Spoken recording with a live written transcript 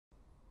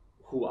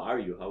who are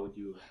you? How would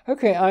you...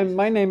 Okay,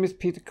 my name is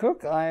Peter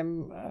Cook.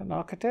 I'm an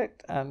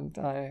architect, and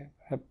I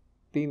have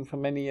been for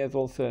many years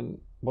also in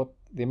what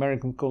the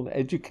Americans call an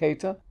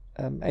educator.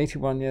 I'm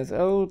 81 years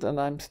old, and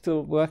I'm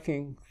still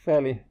working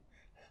fairly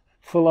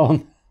full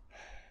on.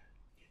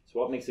 So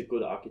what makes a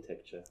good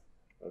architecture,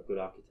 a good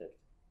architect?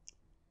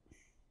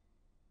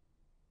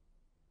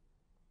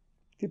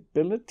 The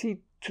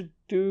ability to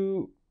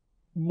do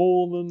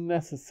more than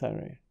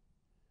necessary,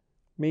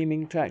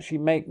 meaning to actually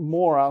make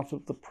more out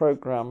of the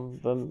program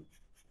than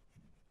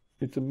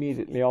is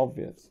immediately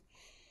obvious.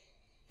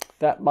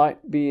 That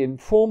might be in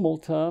formal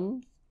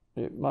terms,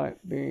 it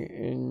might be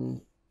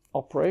in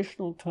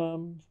operational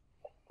terms.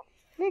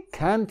 It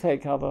can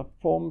take other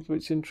forms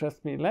which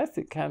interest me less.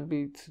 It can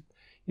be,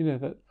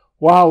 that,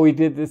 wow, we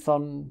did this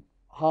on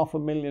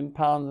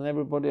 £500,000 and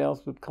everybody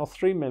else would cost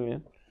 3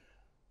 million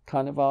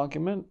kind of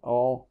argument.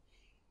 Or,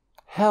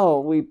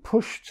 hell, we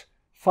pushed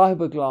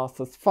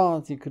fiberglass as far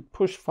as you could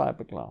push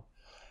fiberglass.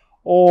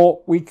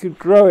 Or we could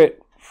grow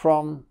it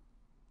from,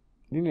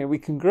 we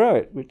can grow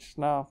it, which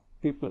now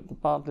people at the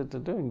Bartlett are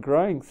doing,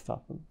 growing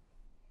stuff.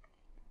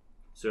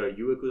 So are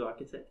you a good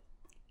architect?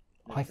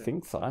 I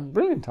think so. I'm a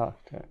brilliant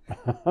architect.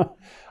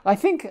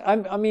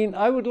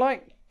 I would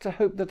like to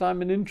hope that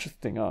I'm an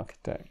interesting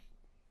architect.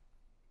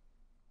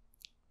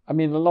 A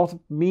lot of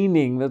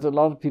meaning that a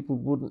lot of people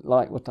wouldn't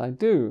like what I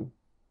do,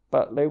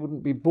 but they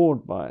wouldn't be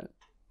bored by it.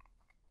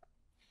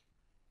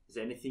 Is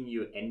there anything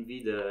you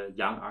envy the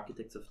young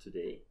architects of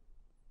today?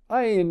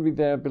 I envy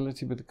their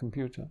ability with a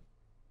computer.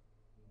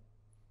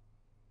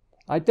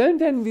 I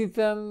don't envy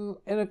them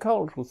in a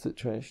cultural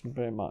situation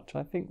very much.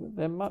 I think that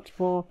they're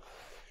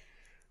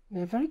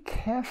very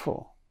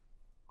careful.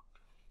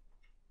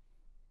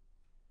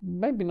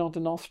 Maybe not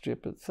in Austria,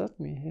 but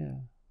certainly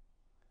here.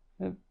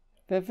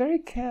 They're very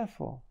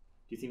careful.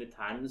 Do you think the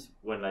times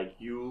when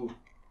you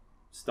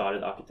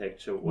started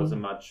architecture was a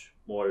much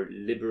more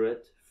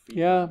liberate?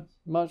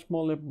 Much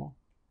more liberal.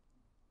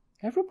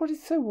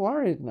 Everybody's so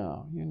worried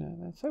now,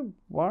 they're so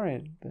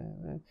worried.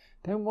 They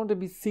don't want to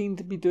be seen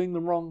to be doing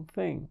the wrong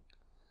thing.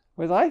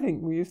 Whereas I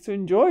think we used to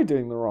enjoy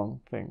doing the wrong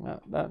thing.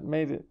 That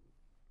made it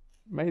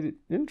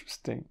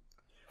interesting.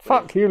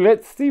 Fuck you,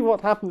 let's see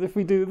what happens if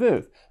we do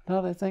this.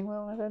 Now they're saying,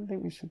 well, I don't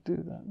think we should do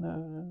that.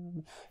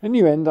 No. And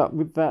you end up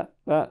with that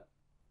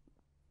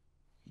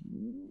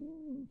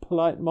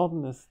polite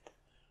modernist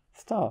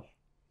stuff.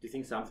 Do you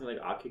think something like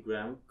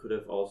Archigram could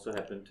have also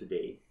happened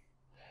today?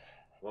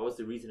 What was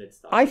the reason it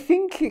started? I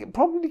think it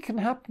probably can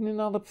happen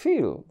in other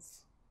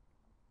fields.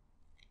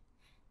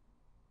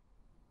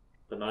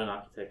 But not in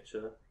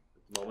architecture at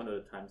the moment or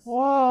at times?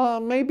 Well,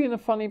 maybe in a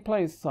funny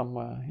place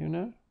somewhere,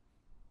 Do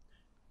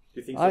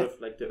you think sort of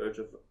the urge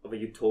of a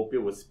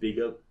utopia was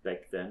bigger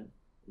back then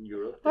in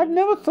Europe? I've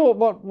never thought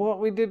what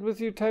we did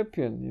was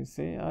utopian, you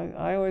see.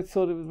 I always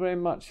thought it was very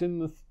much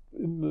in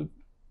the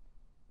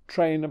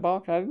train of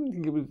architecture. I didn't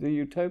think it was a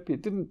utopia.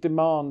 It didn't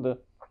demand a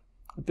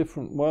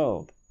different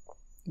world.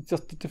 It's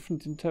just a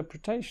different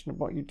interpretation of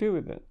what you do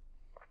with it.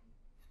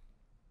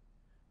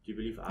 Do you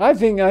believe? I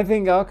think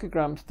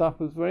Archigram stuff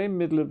was very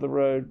middle of the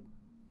road,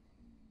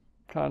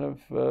 kind of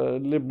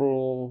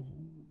liberal,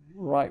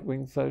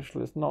 right-wing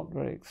socialist, not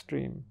very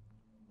extreme.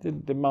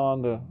 Didn't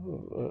demand a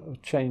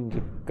change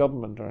of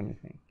government or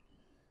anything.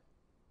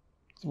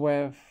 It's a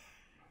way of...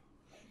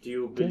 Do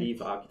you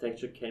believe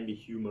architecture can be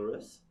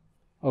humorous?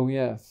 Oh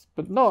yes,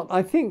 but not.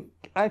 I think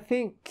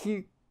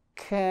you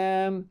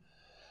can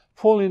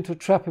fall into a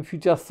trap if you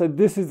just say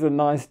this is a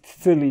nice,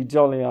 silly,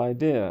 jolly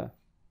idea,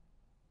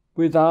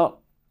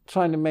 without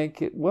trying to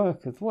make it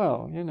work as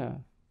well.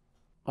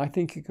 I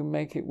think you can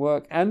make it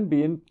work and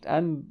be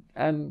and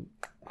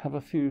have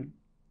a few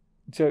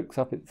jokes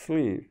up its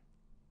sleeve.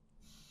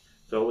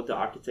 So what would the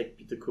architect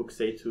Peter Cook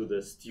say to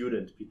the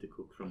student Peter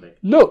Cook from back?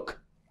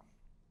 Look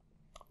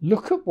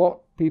at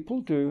what people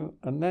do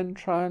and then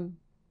try and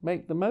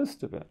make the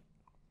most of it.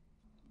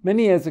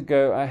 Many years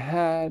ago, I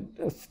had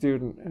a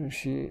student who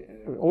she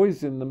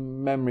always in the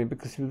memory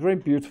because she was very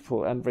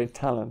beautiful and very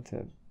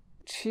talented.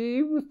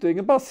 She was doing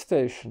a bus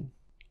station.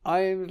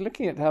 I was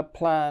looking at her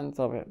plans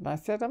of it and I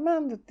said,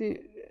 Amanda, do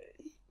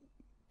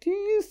you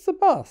use the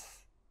bus?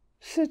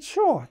 She said,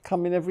 sure, I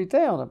come in every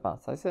day on a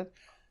bus. I said,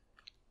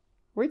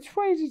 which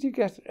way did you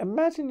get?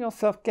 Imagine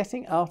yourself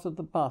getting out of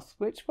the bus.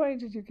 Which way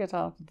did you get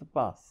out of the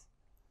bus?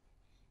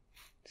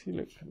 She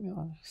looked at me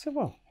and she said,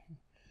 well,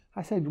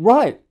 I said,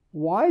 right,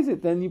 why is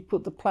it then you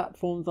put the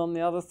platforms on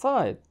the other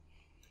side?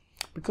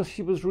 Because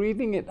she was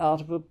reading it out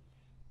of a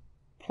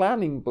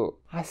planning book.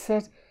 I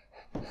said,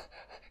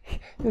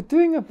 you're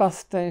doing a bus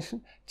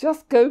station,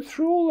 just go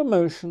through all the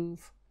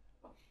motions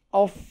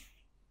of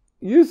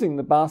using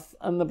the bus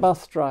and the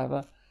bus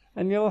driver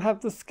and you'll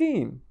have the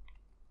scheme.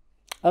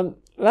 And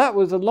that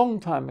was a long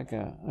time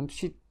ago, and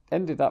she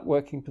ended up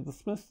working for the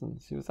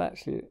Smithsons. She was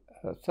actually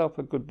herself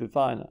a good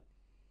designer.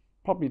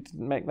 Probably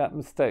didn't make that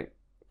mistake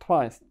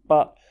twice,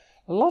 but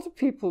a lot of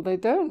people, they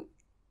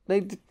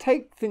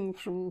take things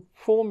from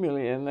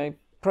formulae and they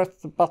press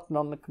the button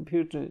on the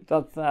computer and it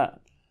does that.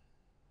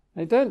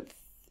 They don't,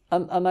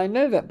 and I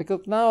know that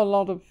because now a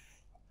lot of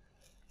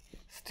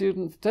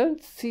students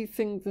don't see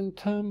things in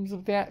terms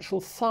of the actual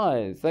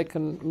size. They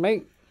can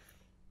make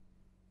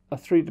a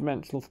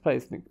three-dimensional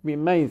space and it can be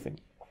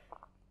amazing.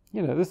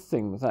 You know, this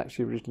thing was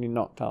actually originally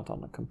knocked out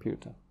on a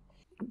computer.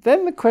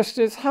 Then the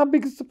question is, how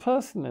big is the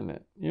person in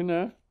it, you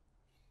know?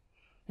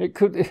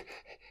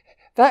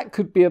 That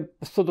could be a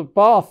sort of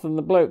bath and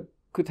the bloke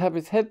could have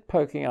his head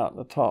poking out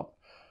the top.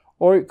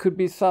 Or it could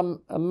be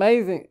some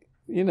amazing,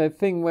 you know,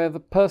 thing where the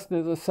person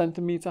is a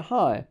centimetre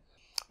high.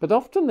 But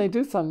often they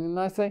do something and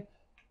I say,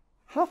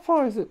 how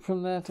far is it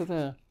from there to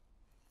there?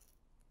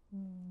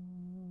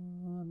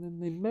 And then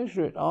they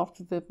measure it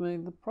after they've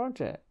made the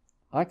project.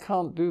 I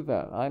can't do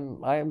that.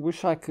 I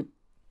wish I could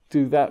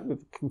do that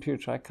with a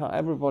computer. I can't.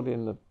 Everybody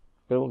in the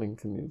building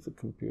can use a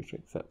computer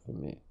except for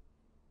me,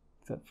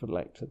 except for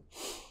lectures.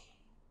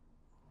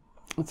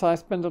 And so I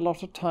spend a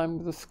lot of time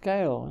with the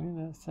scale, you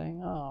know, saying,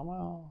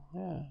 well,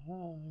 yeah,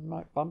 you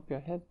might bump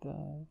your head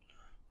there.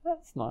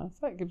 That's nice.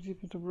 That gives you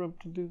a bit of room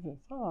to do this.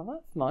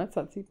 That's nice.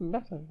 That's even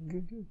better.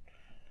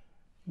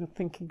 You're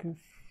thinking of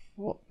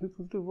what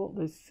people do, what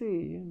they see,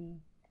 you know.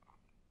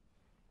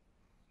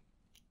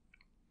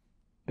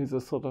 Is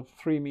a sort of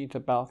 3-metre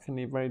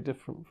balcony very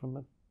different from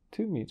a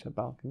 2-metre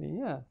balcony?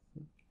 Yes.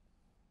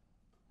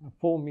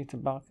 A 4-metre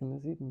balcony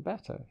is even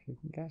better if you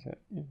can get it.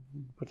 You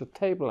can put a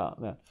table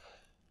out there.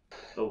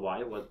 So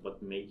why?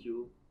 What made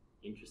you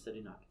interested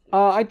in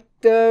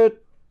architecture?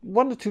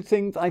 One or two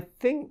things. I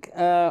think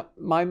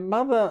my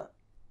mother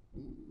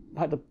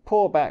had a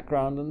poor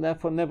background and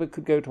therefore never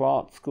could go to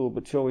art school,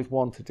 but she always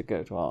wanted to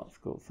go to art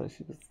school, so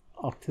she was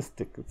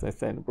artistic, as they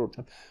say in a broad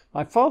term.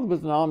 My father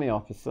was an army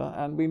officer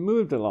and we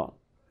moved a lot,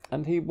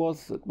 and he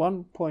was at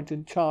one point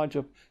in charge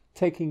of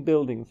taking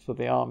buildings for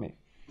the army.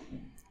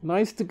 And I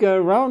used to go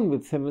around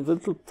with him as a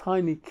little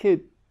tiny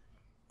kid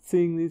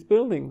seeing these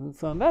buildings and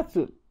so on. That's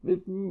it.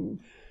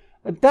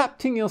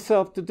 Adapting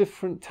yourself to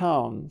different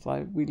towns.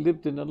 We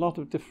lived in a lot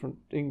of different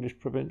English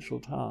provincial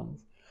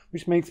towns,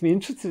 which makes me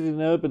interested in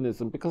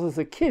urbanism, because as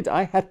a kid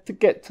I had to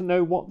get to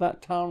know what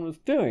that town was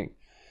doing.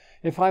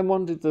 If I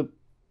wanted the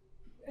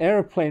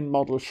aeroplane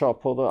model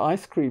shop or the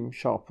ice cream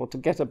shop or to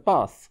get a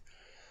bus,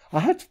 I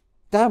had to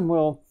damn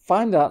well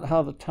find out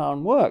how the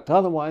town worked.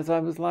 Otherwise I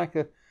was like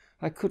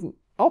I couldn't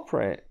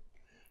operate.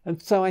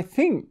 And so I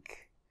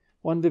think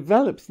one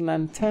develops an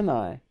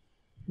antennae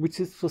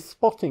which is for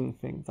spotting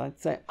things. I'd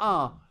say,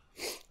 I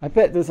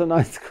bet there's an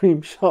ice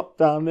cream shop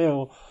down there,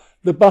 or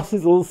the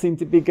buses all seem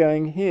to be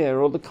going here,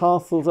 or the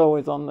castle's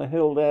always on the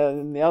hill there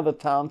in the other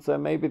town, so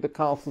maybe the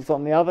castle's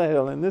on the other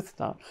hill in this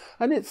town.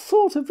 And it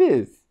sort of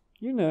is.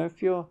 You know,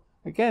 if you're,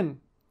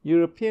 again,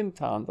 European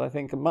towns, I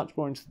think, are much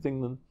more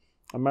interesting than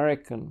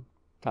American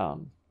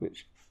towns,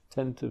 which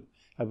tend to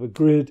have a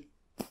grid,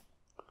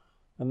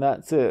 and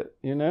that's it,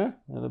 you know,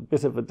 and a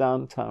bit of a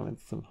downtown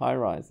with some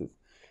high-rises.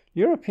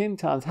 European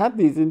towns have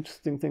these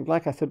interesting things,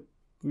 like I said,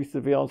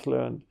 vis-a-vis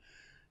Oslo and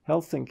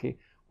Helsinki,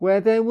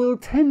 where there will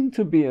tend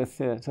to be a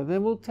theatre,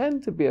 there will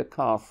tend to be a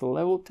castle,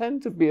 there will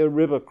tend to be a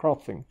river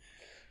crossing,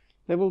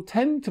 there will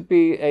tend to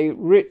be a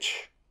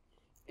rich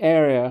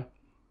area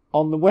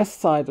on the west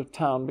side of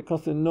town,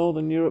 because in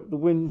Northern Europe the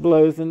wind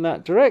blows in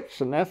that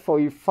direction. Therefore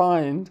you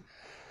find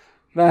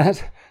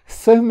that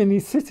so many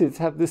cities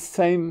have this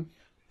same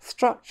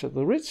structure.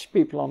 The rich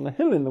people on the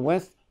hill in the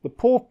west, the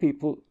poor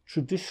people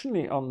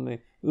traditionally on the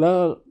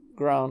lower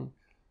ground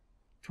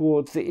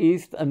towards the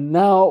east, and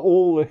now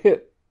all the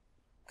hip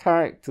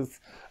characters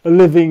are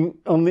living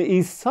on the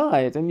east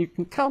side, and you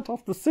can count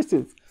off the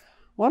cities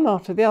one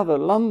after the other,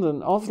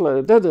 London,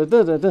 Oslo,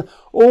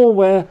 all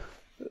where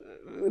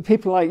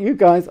people like you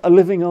guys are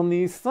living on the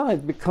east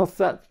side, because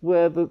that's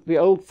where the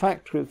old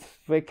factories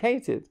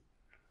vacated.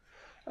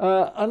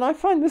 And I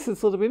find this is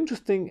sort of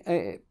interesting.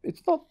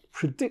 It's not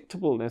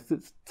predictableness,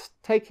 it's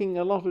taking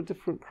a lot of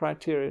different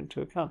criteria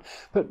into account.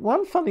 But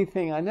one funny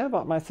thing I know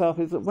about myself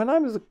is that when I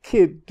was a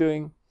kid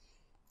doing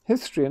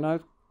history, and I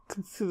was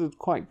considered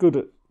quite good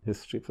at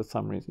history for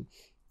some reason,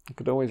 I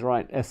could always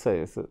write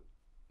essays that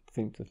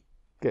seemed to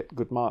get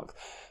good marks,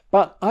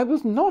 but I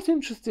was not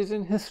interested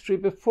in history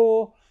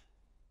before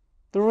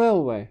the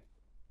railway.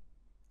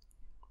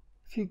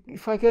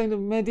 If I go into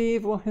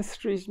medieval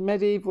history,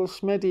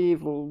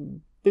 medieval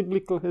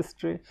biblical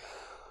history,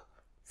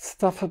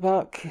 stuff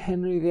about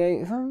Henry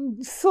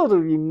VIII, sort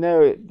of you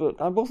know it, but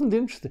I wasn't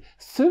interested.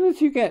 As soon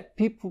as you get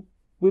people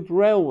with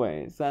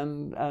railways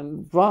and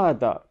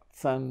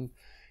viaducts and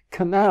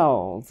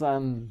canals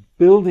and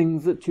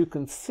buildings that you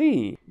can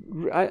see,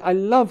 I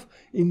love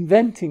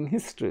inventing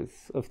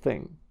histories of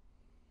things.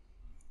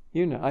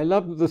 You know, I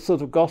love the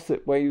sort of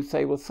gossip where you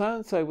say, well,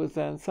 so-and-so was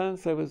there and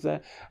so-and-so was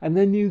there, and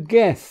then you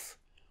guess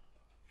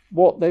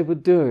what they were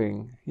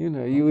doing. You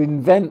know, you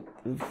invent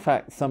the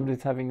fact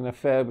somebody's having an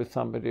affair with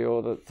somebody,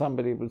 or that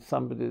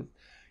somebody's,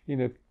 you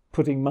know,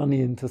 putting money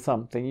into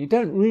something. You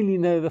don't really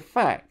know the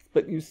facts,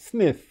 but you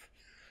sniff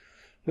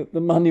that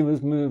the money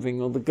was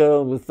moving, or the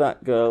girl was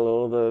that girl,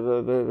 or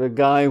the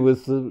guy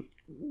was the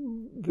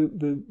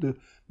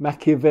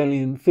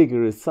Machiavellian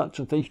figure is such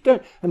and such. You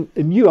don't,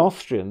 and you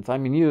Austrians, I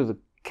mean, you're the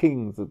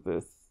kings of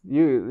this.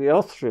 The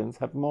Austrians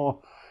have more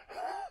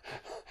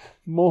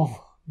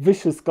more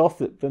vicious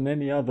gossip than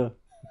any other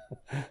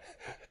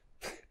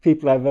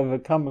people I've ever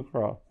come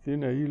across. You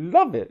know, you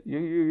love it.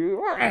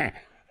 The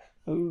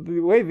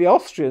way the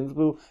Austrians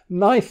will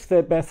knife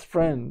their best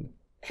friend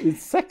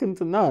is second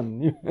to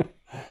none.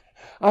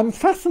 I'm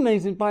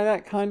fascinated by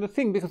that kind of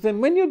thing, because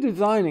then when you're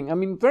designing, I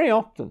mean, very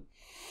often,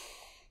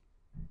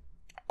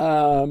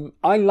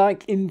 I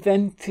like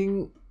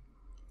inventing,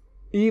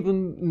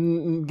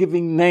 even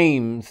giving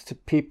names to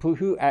people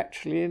who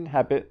actually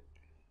inhabit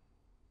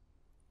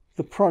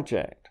the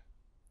project.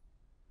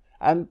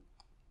 And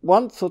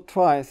once or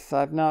twice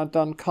I've now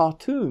done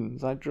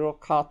cartoons. I draw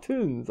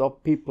cartoons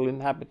of people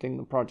inhabiting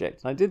the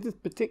project. And I did this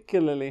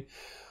particularly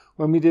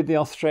when we did the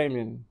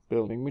Australian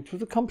building, which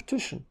was a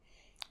competition.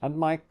 And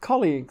my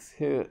colleagues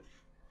here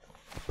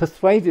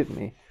persuaded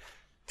me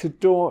to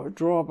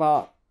draw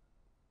about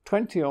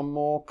 20 or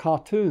more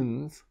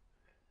cartoons,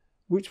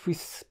 which we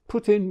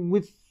put in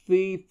with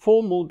the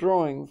formal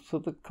drawings for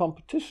the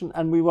competition,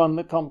 and we won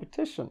the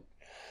competition.